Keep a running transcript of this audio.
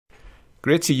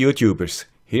Grüezi YouTubers,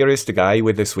 here is the guy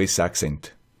with the Swiss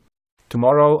accent.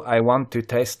 Tomorrow I want to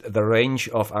test the range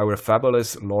of our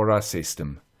fabulous LoRa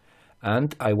system.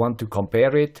 And I want to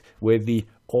compare it with the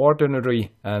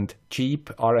ordinary and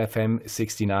cheap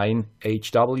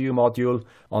RFM69HW module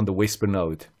on the Whisper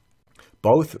node.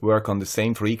 Both work on the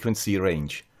same frequency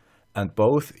range, and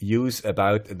both use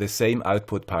about the same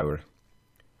output power.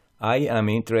 I am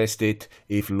interested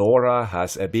if LoRa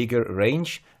has a bigger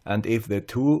range and if the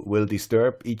two will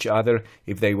disturb each other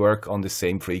if they work on the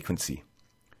same frequency.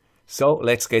 So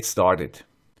let's get started.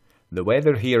 The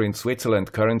weather here in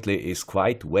Switzerland currently is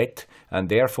quite wet, and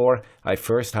therefore I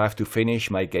first have to finish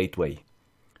my gateway.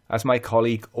 As my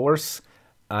colleague Urs,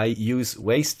 I use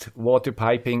wastewater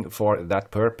piping for that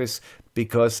purpose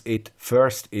because it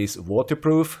first is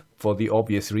waterproof for the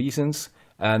obvious reasons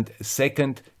and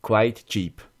second quite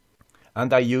cheap.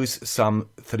 And I use some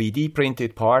 3D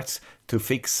printed parts to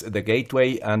fix the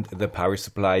gateway and the power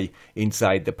supply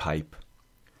inside the pipe.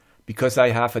 Because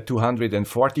I have a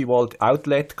 240 volt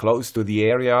outlet close to the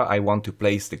area I want to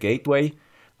place the gateway,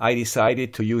 I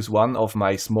decided to use one of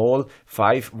my small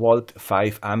 5 volt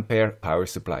 5 ampere power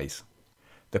supplies.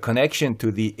 The connection to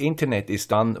the internet is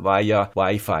done via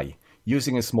Wi-Fi,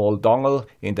 using a small dongle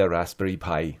in the Raspberry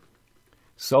Pi.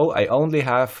 So I only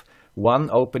have one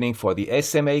opening for the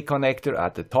SMA connector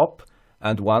at the top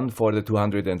and one for the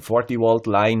 240 volt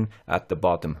line at the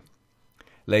bottom.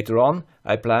 Later on,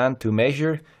 I plan to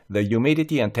measure the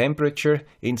humidity and temperature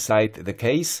inside the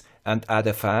case and add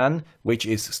a fan which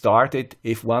is started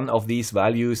if one of these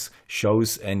values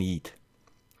shows a need.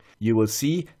 You will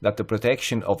see that the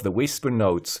protection of the Whisper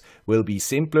nodes will be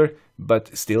simpler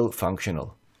but still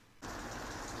functional.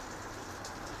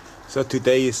 So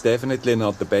today is definitely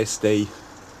not the best day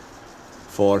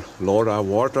for LoRa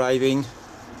war driving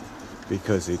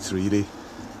because it's really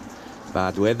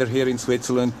bad weather here in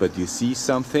Switzerland, but you see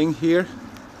something here.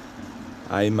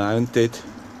 I mounted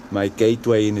my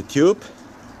gateway in a tube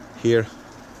here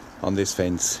on this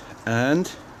fence, and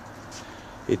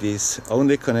it is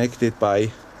only connected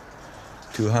by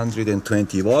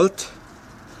 220 volt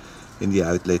in the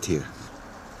outlet here.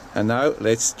 And now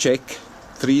let's check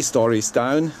 3 stories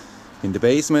down in the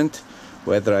basement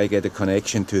whether I get a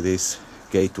connection to this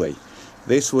gateway.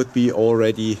 This would be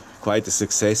already quite a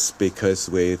success because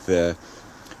with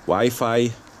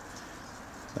Wi-Fi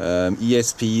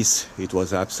ESPs it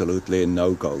was absolutely a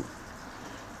no-go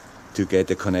to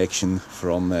get a connection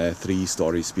from 3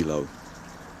 stories below.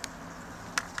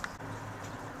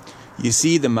 You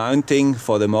see, the mounting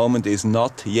for the moment is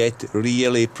not yet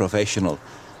really professional,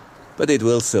 but it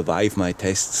will survive my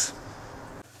tests.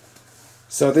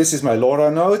 So this is my LoRa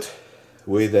node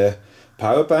with a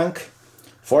power bank.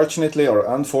 Fortunately or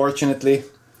unfortunately,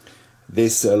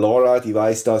 this LoRa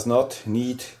device does not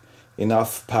need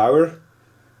enough power,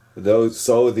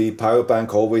 so the power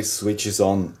bank always switches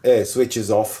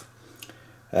off,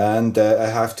 and I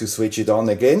have to switch it on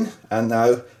again. And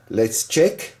now let's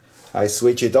check. I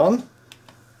switch it on.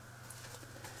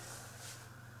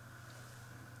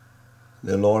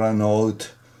 The LoRa node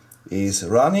is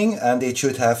running and it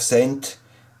should have sent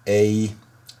a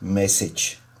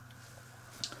message.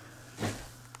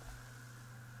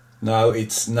 Now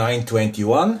it's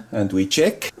 9:21 and we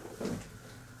check,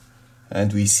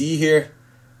 and we see here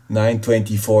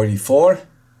 9:20:44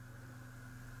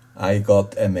 I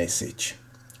got a message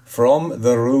from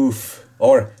the roof,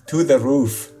 or to the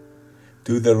roof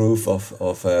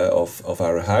of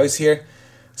our house here.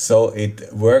 So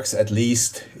it works at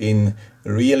least in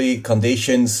really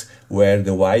conditions where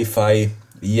the Wi-Fi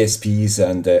ESPs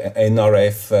and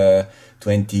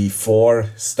NRF24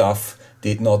 stuff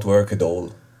did not work at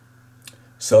all.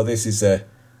 So this is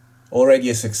already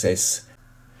a success.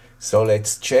 So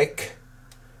let's check.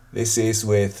 This is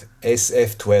with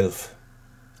SF12.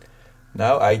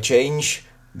 Now I change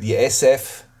the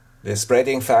SF, the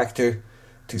spreading factor,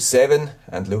 to 7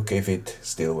 and look if it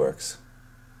still works.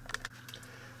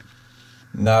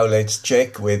 Now let's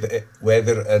check with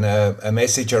whether a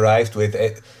message arrived with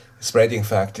a spreading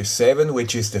factor 7,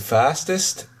 which is the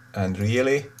fastest, and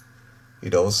really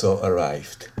it also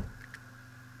arrived.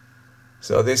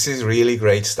 So this is really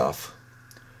great stuff.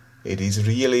 It is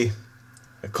really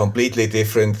a completely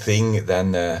different thing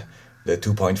than the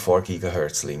 2.4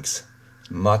 GHz links.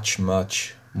 Much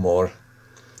more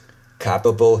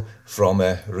capable from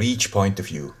a reach point of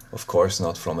view. Of course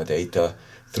not from a data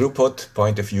throughput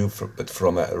point of view, but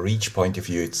from a reach point of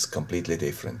view it's completely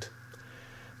different.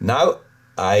 Now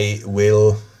I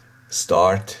will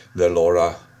start the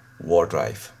LoRa war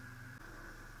drive.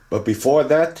 But before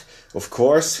that, of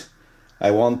course, I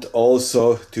want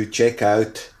also to check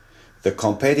out the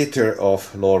competitor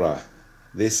of LoRa,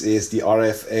 This is the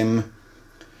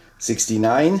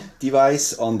RFM69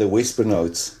 device on the whisper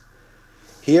nodes.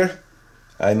 Here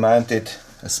I mounted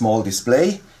a small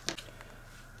display,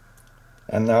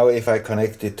 and now if I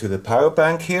connect it to the power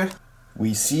bank here,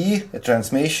 we see a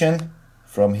transmission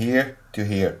from here to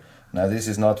here. Now this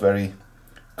is not very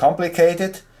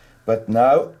complicated, but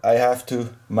now I have to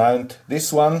mount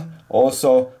this one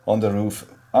also on the roof.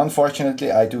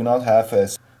 Unfortunately, I do not have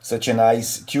such a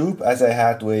nice tube as I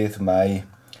had with my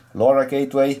LoRa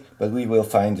gateway, but we will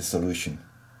find a solution.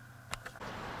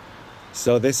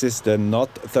 So this is the not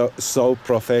so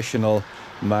professional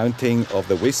mounting of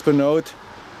the whisper node.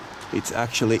 It's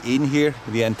actually in here.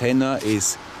 The antenna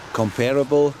is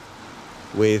comparable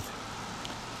with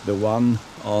the one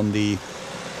on the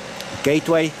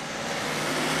gateway,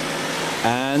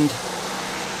 and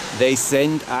they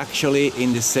send actually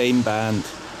in the same band,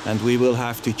 and we will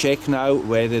have to check now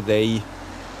whether they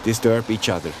disturb each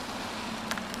other.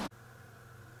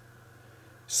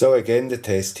 So again, the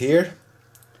test here.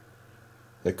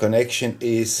 The connection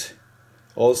is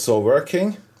also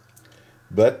working,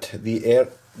 but the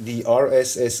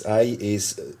RSSI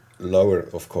is lower,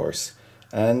 of course,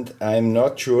 and I'm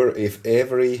not sure if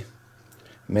every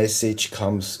message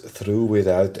comes through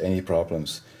without any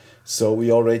problems. So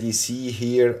we already see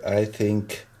here, I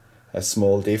think, a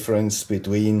small difference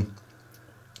between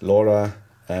LoRa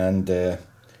and the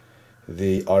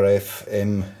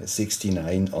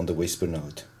RFM69 on the whisper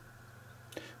node.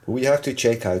 But we have to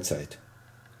check outside.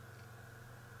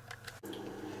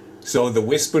 So the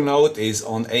whisper node is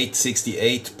on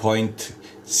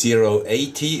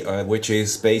 868.080, which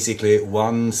is basically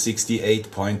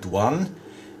 168.1,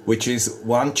 which is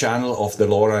one channel of the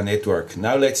LoRa network.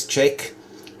 Now let's check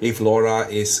if LoRa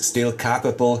is still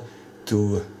capable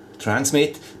to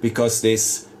transmit, because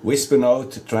this whisper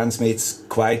node transmits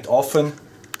quite often.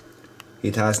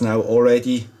 It has now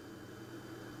already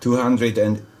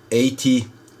 280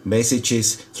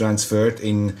 messages transferred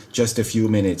in just a few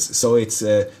minutes. So it's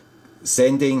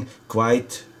sending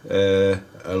quite a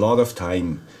lot of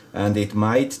time, and it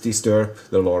might disturb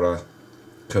the LoRa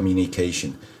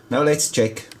communication. Now let's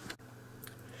check.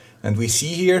 And we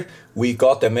see here we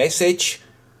got a message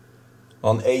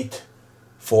on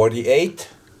 8:48,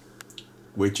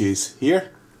 which is here.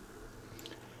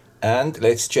 And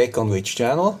let's check on which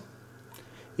channel.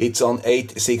 It's on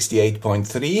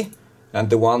 868.3,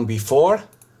 and the one before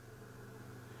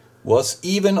was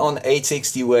even on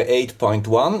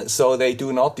 868.1, so they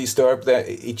do not disturb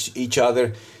each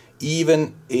other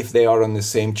even if they are on the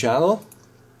same channel.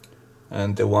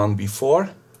 And the one before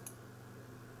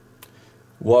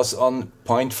was on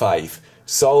 0.5.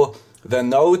 So the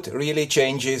node really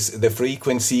changes the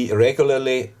frequency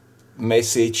regularly,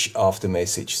 message after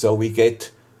message. So we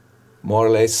get more or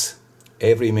less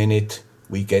every minute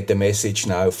we get the message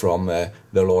now from the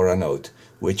LoRa node,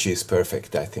 which is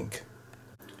perfect, I think.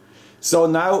 So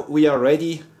now we are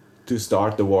ready to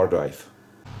start the war drive.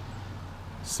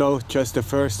 So just the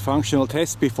first functional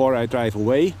test before I drive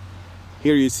away.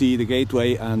 Here you see the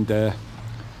gateway and the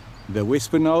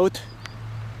whisper node,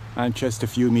 and just a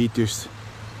few meters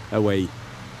away.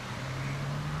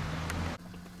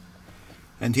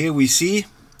 And here we see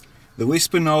the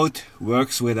whisper node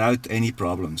works without any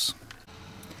problems.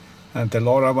 And the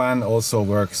LoraWAN also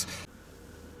works.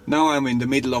 Now I'm in the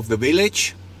middle of the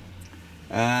village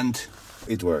and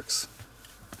it works.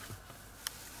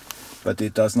 But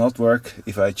it does not work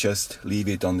if I just leave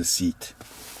it on the seat.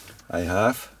 I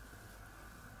have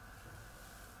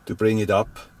to bring it up.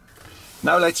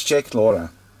 Now let's check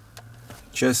LoRa.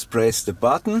 Just press the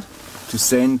button to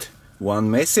send one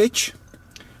message,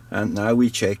 and now we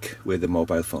check with the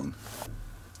mobile phone.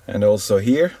 And also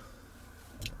here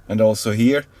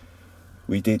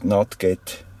we did not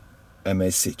get a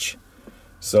message.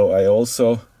 So I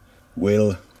also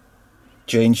will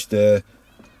change the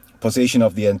position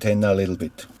of the antenna a little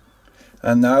bit.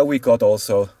 And now we got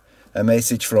also a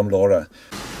message from LoRa.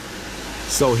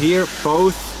 So here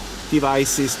both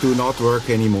devices do not work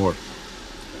anymore.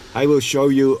 I will show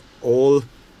you all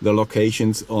the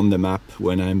locations on the map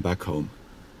when I'm back home.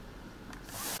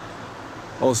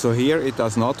 Also here it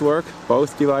does not work.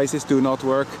 Both devices do not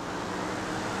work.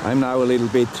 I'm now a little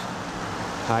bit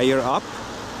higher up,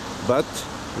 but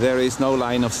there is no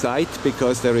line of sight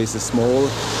because there is a small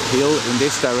hill in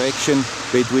this direction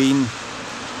between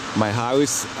my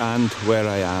house and where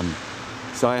I am.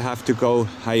 So I have to go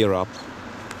higher up.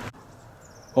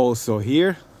 Also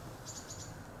here,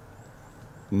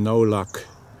 no luck.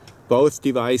 Both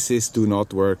devices do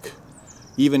not work.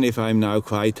 Even if I'm now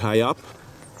quite high up,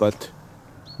 but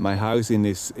my house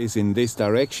is in this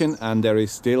direction and there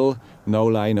is still no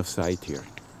line of sight here.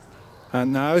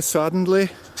 And now suddenly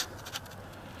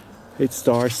it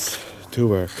starts to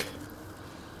work.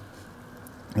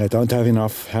 I don't have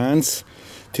enough hands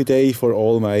today for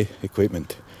all my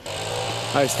equipment.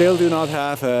 I still do not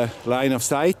have a line of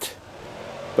sight,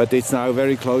 but it's now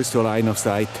very close to a line of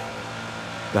sight.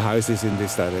 The house is in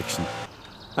this direction.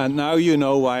 And now you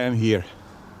know why I'm here.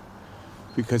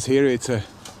 Because here it's a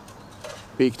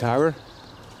big tower,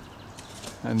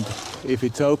 and if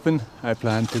it's open, I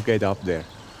plan to get up there.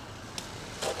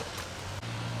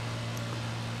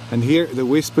 And here the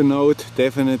whisper node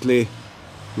definitely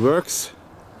works,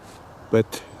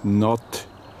 but not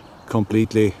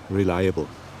completely reliable.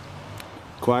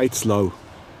 Quite slow.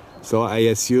 So I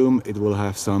assume it will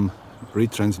have some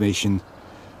retransmission,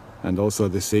 and also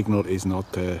the signal is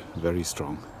not very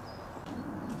strong.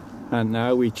 And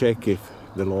now we check if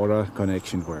the LoRa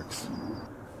connection works.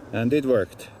 And it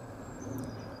worked.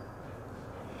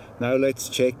 Now let's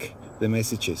check the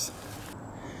messages.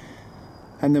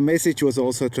 And the message was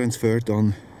also transferred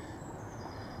on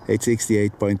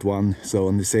 868.1, so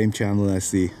on the same channel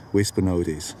as the whisper node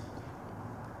is.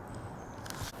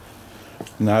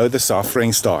 Now the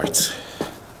suffering starts.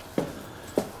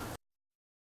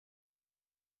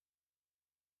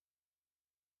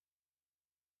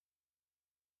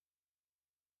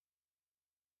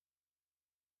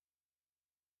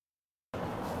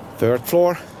 Third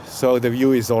floor, so the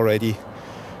view is already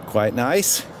quite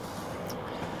nice.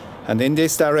 And in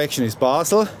this direction is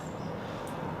Basel,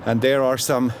 and there are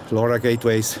some LoRa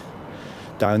gateways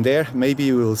down there. Maybe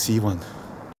you will see one.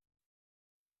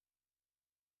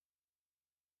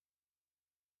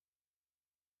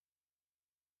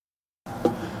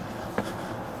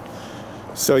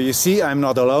 So you see, I'm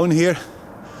not alone here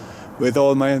with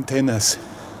all my antennas.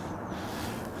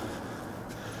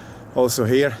 Also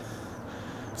here,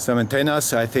 some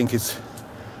antennas. I think it's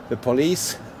the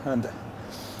police and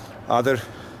other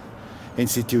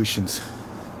institutions.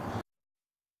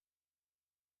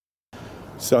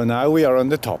 So now we are on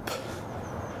the top.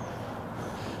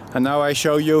 And now I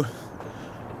show you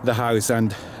the house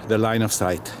and the line of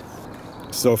sight.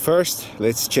 So first,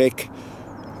 let's check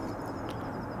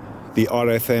the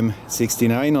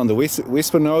RFM69 on the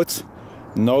whisper nodes.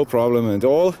 No problem at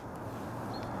all.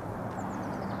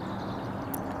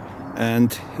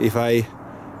 And if I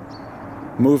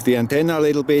move the antenna a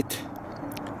little bit,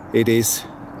 it is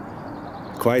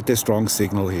quite a strong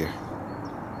signal here.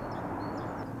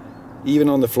 Even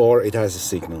on the floor it has a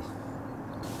signal.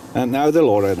 And now the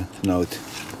LoRa node.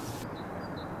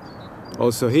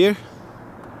 Also here.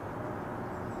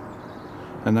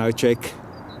 And now check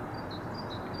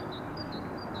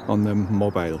on the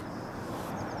mobile.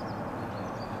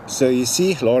 So you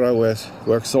see, LoRa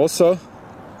works also,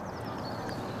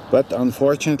 but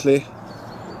unfortunately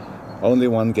only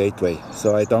one gateway.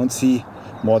 So I don't see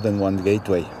more than one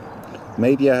gateway.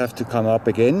 Maybe I have to come up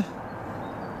again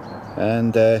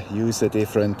and use a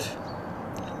different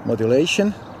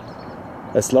modulation,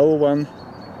 a slower one.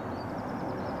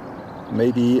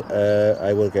 Maybe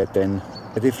I will get then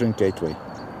a different gateway.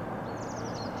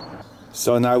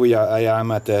 So now I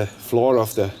am at the floor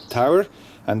of the tower,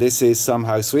 and this is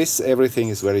somehow Swiss. Everything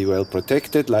is very well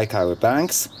protected, like our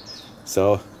banks.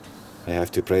 So I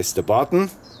have to press the button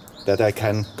that I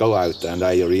can go out, and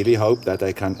I really hope that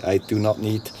I do not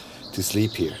need to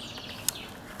sleep here.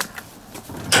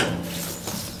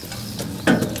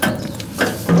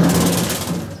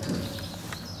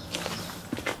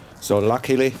 So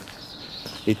luckily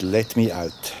it let me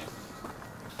out.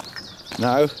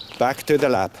 Now back to the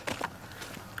lab.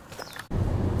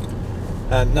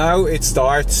 And now it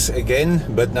starts again,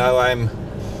 but now I'm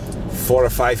 400 or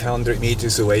 500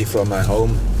 meters away from my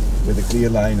home with a clear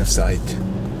line of sight.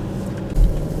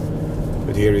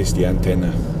 But here is the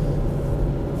antenna.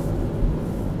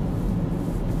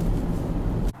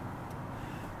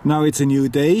 Now it's a new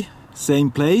day,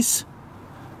 same place,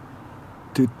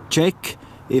 to check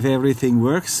if everything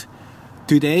works.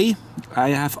 Today I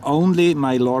have only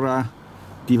my LoRa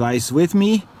device with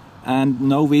me and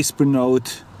no whisper node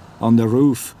on the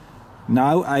roof.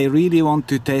 Now I really want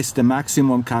to test the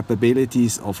maximum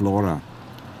capabilities of LoRa.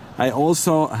 I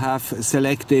also have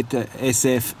selected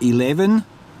SF11,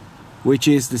 which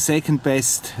is the second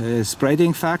best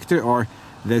spreading factor, or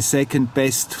the second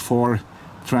best for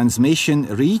transmission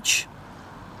reach.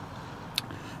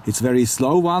 It's a very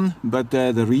slow one, but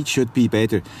the reach should be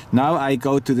better. Now I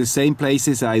go to the same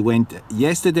places I went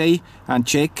yesterday and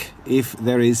check if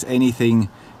there is anything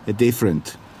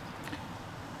different.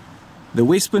 The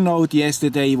whisper node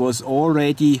yesterday was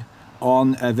already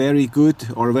on a very good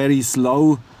or very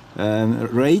slow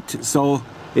rate, so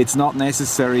it's not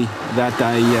necessary that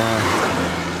I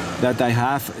that I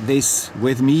have this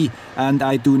with me, and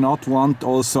I do not want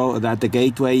also that the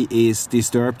gateway is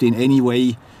disturbed in any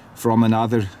way from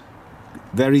another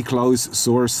very close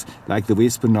source like the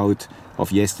whisper node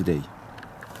of yesterday.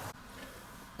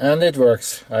 And it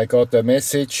works. I got a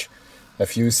message a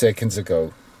few seconds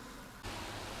ago.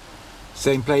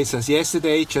 Same place as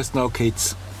yesterday, just no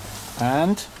kids.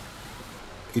 And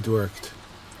it worked.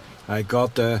 I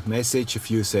got a message a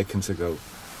few seconds ago.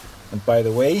 And by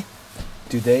the way,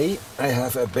 today I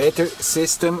have a better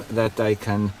system that I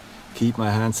can keep my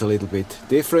hands a little bit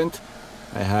different.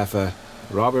 I have a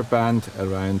rubber band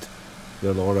around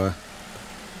the LoRa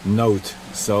node,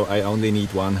 so I only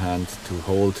need one hand to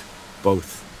hold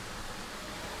both.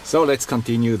 So let's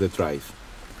continue the drive.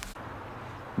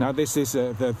 Now this is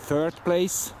the third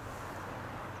place,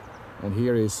 and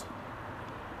here is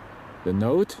the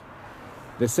node.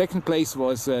 The second place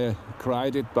was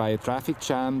crowded by a traffic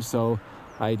jam, so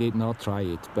I did not try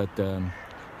it. But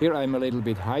here I'm a little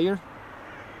bit higher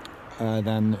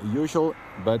than usual,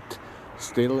 but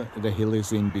still the hill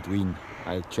is in between.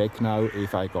 I'll check now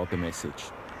if I got the message.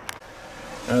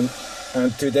 And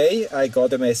today I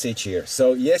got a message here.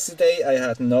 So yesterday I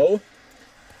had no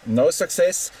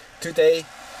success. Today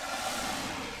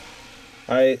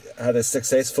I had a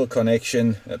successful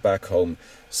connection back home.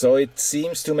 So it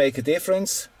seems to make a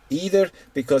difference, either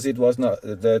because it was not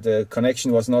the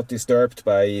connection was not disturbed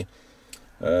by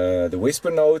the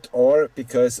whisper node, or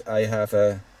because I have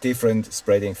a different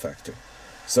spreading factor.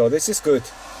 So this is good.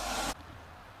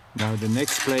 Now the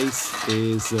next place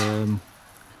is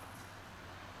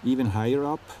even higher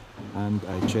up, and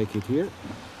I check it here.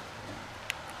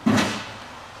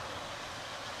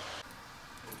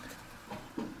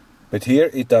 But here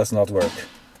it does not work.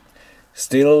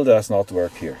 Still does not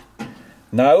work here.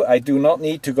 Now I do not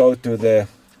need to go to the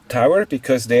tower,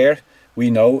 because there we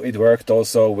know it worked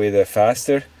also with a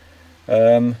faster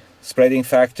spreading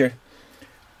factor.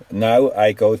 Now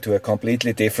I go to a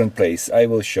completely different place. I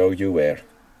will show you where.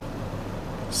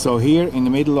 So here in the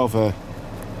middle of a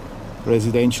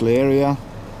residential area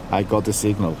I got a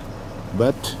signal,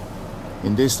 but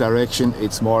in this direction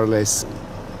it's more or less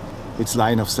it's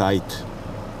line of sight.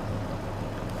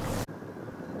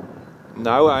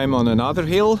 Now I'm on another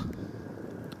hill.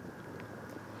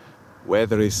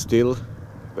 Weather is still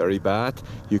very bad.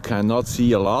 You cannot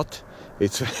see a lot.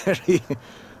 It's very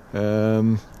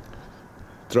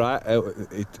dry.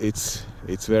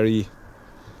 It's very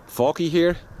foggy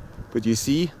here, but you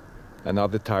see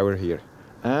another tower here.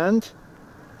 And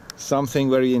something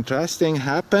very interesting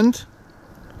happened.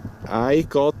 I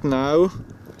got now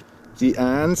the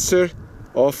answer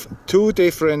of two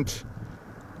different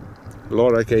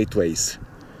LoRa gateways.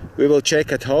 We will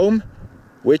check at home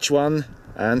which one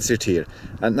answered here.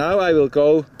 And now I will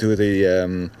go to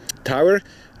the tower,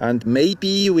 and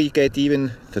maybe we get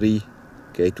even three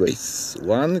gateways.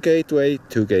 One gateway,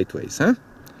 two gateways, huh?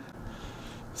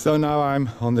 So now I'm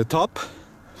on the top.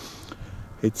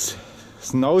 It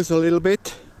snows a little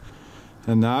bit,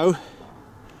 and now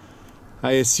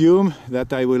I assume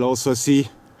that I will also see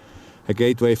a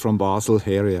gateway from Basel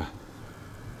area.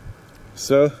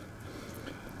 So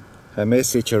a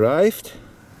message arrived.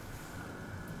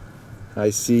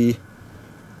 I see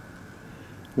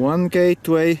one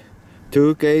gateway,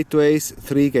 two gateways,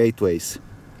 three gateways.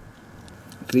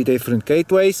 Three different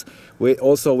gateways,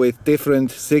 also with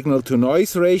different signal to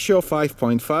noise ratio,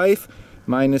 5.5,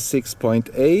 minus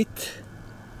 6.8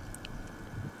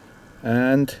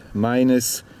 and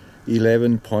minus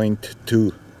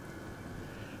 11.2.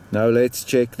 Now let's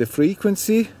check the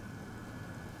frequency.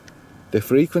 The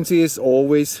frequency is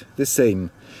always the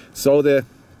same. So the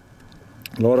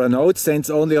LoRa node sends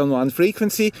only on one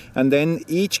frequency, and then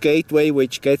each gateway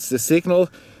which gets the signal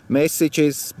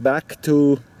messages back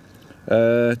to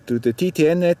the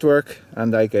TTN network,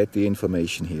 and I get the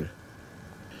information here.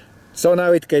 So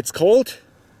now it gets cold,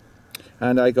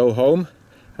 and I go home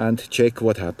and check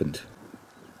what happened.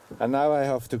 And now I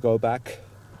have to go back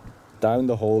down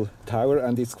the whole tower,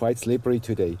 and it's quite slippery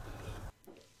today.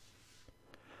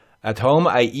 At home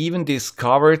I even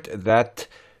discovered that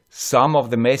some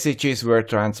of the messages were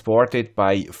transported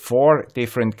by 4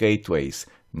 different gateways.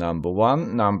 Number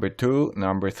 1, number 2,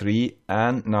 number 3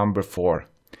 and number 4.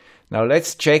 Now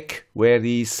let's check where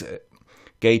these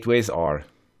gateways are.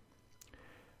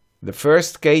 The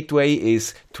first gateway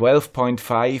is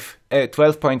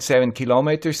 12.7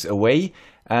 kilometers away,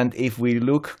 and if we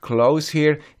look close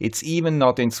here, it's even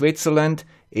not in Switzerland,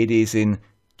 it is in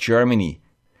Germany.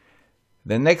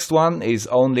 The next one is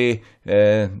only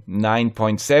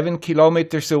 9.7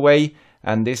 kilometers away,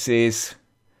 and this is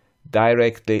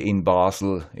directly in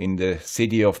Basel, in the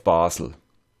city of Basel.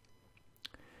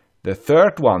 The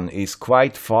third one is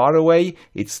quite far away.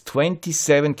 It's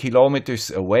 27 kilometers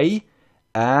away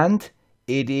and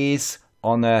it is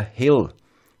on a hill.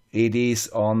 It is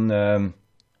on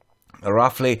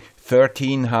roughly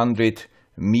 1300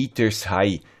 meters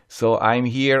high. So I'm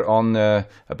here on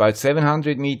about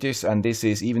 700 meters and this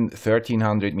is even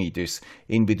 1300 meters.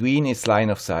 In between it's line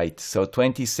of sight. So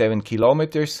 27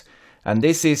 kilometers. And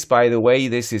this is, by the way,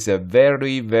 this is a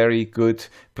very, very good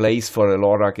place for a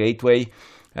LoRa gateway.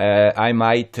 I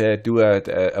might do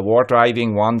a war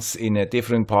driving once in a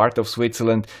different part of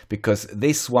Switzerland, because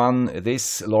this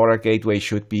LoRa gateway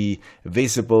should be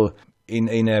visible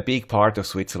in a big part of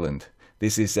Switzerland.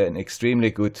 This is an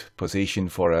extremely good position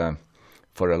for a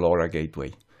LoRa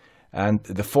gateway. And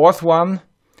the fourth one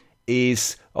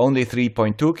is only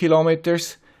 3.2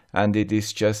 kilometers and it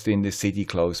is just in the city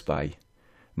close by.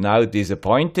 Now,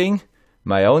 disappointing,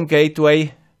 my own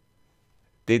gateway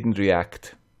didn't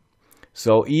react.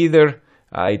 So either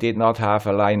I did not have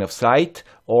a line of sight,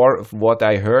 or what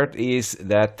I heard is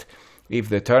that if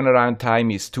the turnaround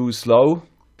time is too slow,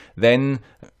 then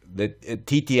the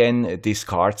TTN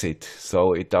discards it.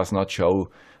 So it does not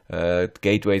show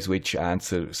gateways which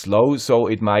answer slow. So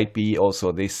it might be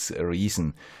also this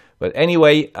reason. But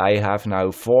anyway, I have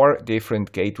now 4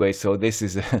 different gateways, so this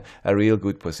is a real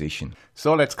good position.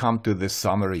 So let's come to the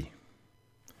summary.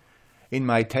 In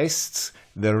my tests,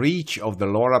 the reach of the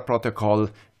LoRa protocol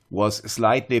was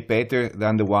slightly better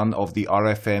than the one of the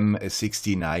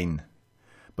RFM69,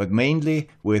 but mainly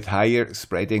with higher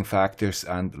spreading factors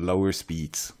and lower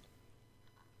speeds.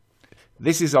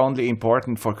 This is only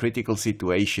important for critical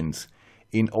situations.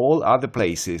 In all other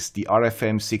places, the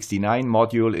RFM69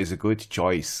 module is a good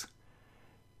choice,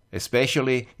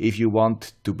 especially if you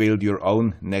want to build your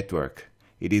own network.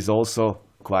 It is also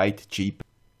quite cheap.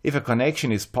 If a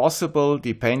connection is possible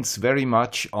depends very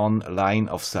much on line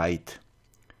of sight.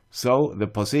 So the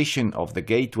position of the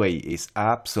gateway is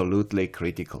absolutely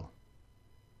critical.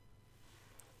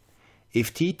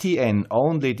 If TTN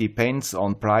only depends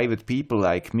on private people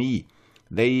like me,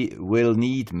 they will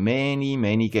need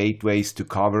many gateways to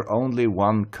cover only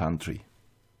one country.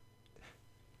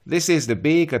 This is the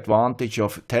big advantage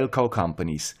of telco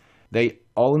companies. They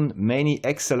own many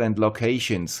excellent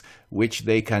locations which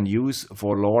they can use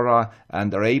for LoRa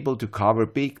and are able to cover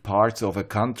big parts of a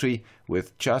country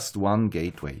with just one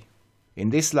gateway. In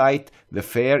this light, the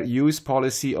fair use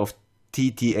policy of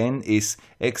TTN is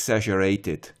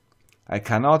exaggerated. I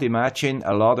cannot imagine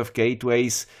a lot of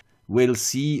gateways will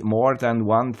see more than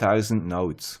 1000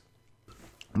 nodes.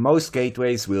 Most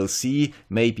gateways will see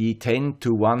maybe 10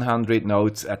 to 100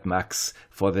 nodes at max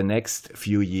for the next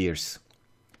few years.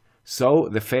 So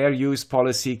the fair use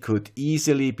policy could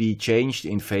easily be changed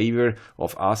in favor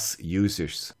of us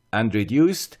users and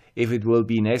reduced if it will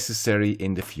be necessary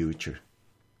in the future.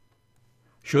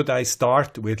 Should I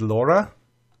start with LoRa?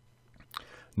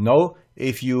 No,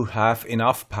 if you have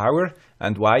enough power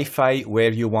and Wi-Fi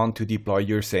where you want to deploy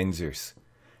your sensors.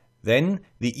 Then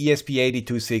the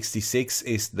ESP8266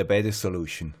 is the better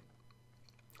solution.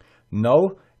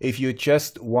 No, if you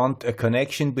just want a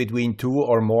connection between 2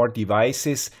 or more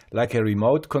devices like a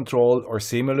remote control or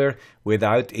similar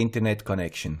without internet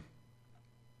connection.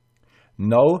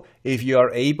 No, if you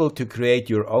are able to create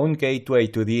your own gateway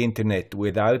to the internet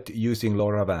without using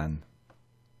LoRaWAN.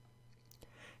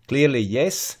 Clearly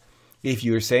yes, if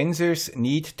your sensors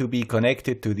need to be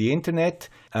connected to the internet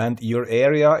and your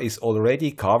area is already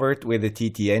covered with a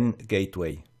TTN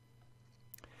gateway.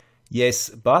 Yes,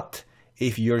 but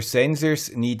if your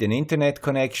sensors need an internet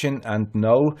connection and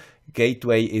no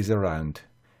gateway is around,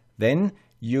 then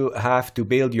you have to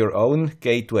build your own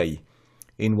gateway.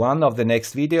 In one of the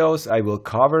next videos I will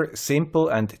cover simple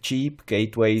and cheap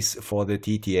gateways for the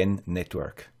TTN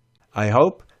network. I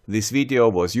hope this video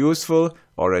was useful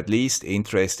or at least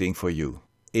interesting for you.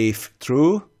 If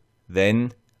true,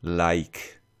 then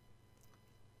like.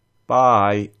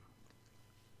 Bye.